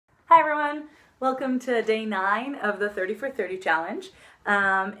everyone. Welcome to day 9 of the 30 for 30 challenge.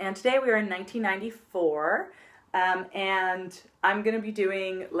 And today we are in 1994. And I'm going to be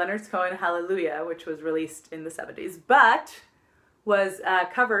doing Leonard Cohen Hallelujah, which was released in the 70s, but was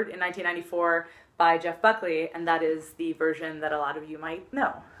covered in 1994 by Jeff Buckley, and that is the version that a lot of you might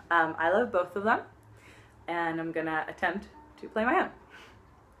know. I love both of them, and I'm going to attempt to play my own.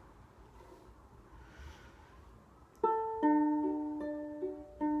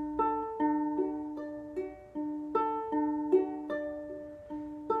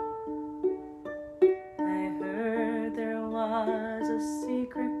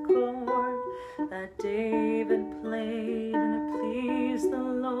 That David played and it pleased the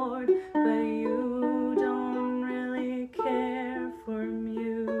Lord, but you don't really care for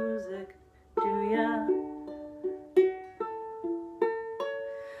music, do ya?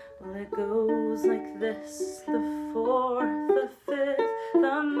 Well, it goes like this: the fourth, the fifth,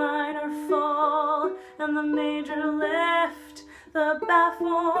 the minor fall, and the major lift, the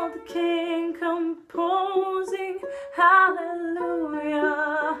baffled king composing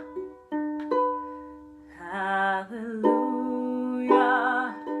hallelujah. Hallelujah,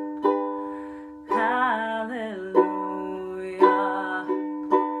 hallelujah,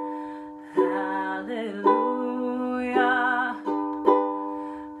 hallelujah,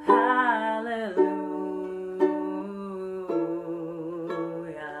 hallelujah.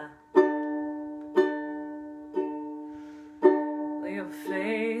 Well, your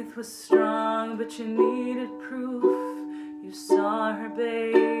faith was strong, but you needed proof. You saw her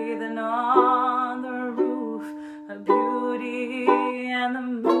bathing on the roof, her beauty and the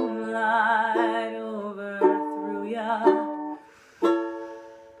moonlight overthrew ya.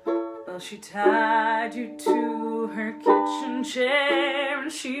 Well, she tied you to her kitchen chair,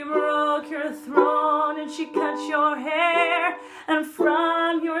 and she broke your throne, and she cut your hair, and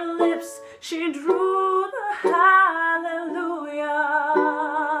from your lips she drew the hallelujah.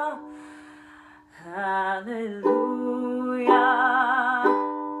 Hallelujah.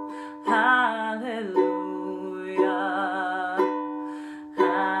 Hallelujah,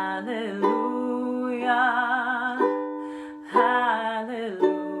 hallelujah,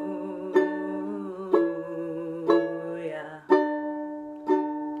 hallelujah.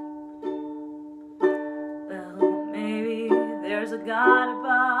 Well, maybe there's a God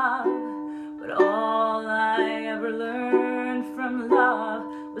above, but all I ever learned from love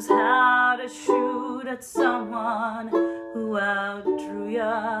was how to shoot at someone who outdrew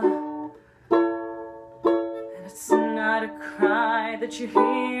ya. It's not a cry that you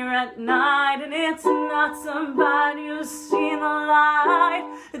hear at night, and it's not somebody who's seen the light.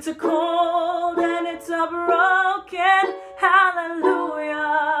 It's a cold and it's a broken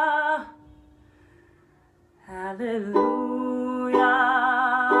hallelujah. Hallelujah,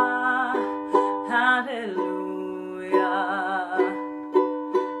 hallelujah,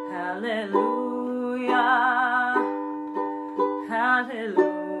 hallelujah, hallelujah.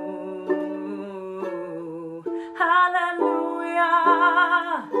 Hallelujah,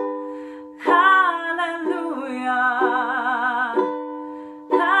 hallelujah,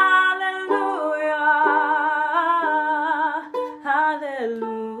 hallelujah,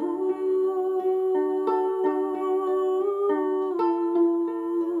 hallelujah.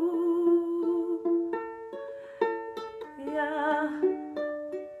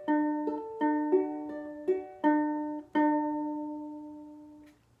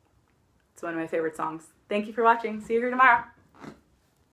 It's one of my favorite songs. Thank you for watching. See you here tomorrow.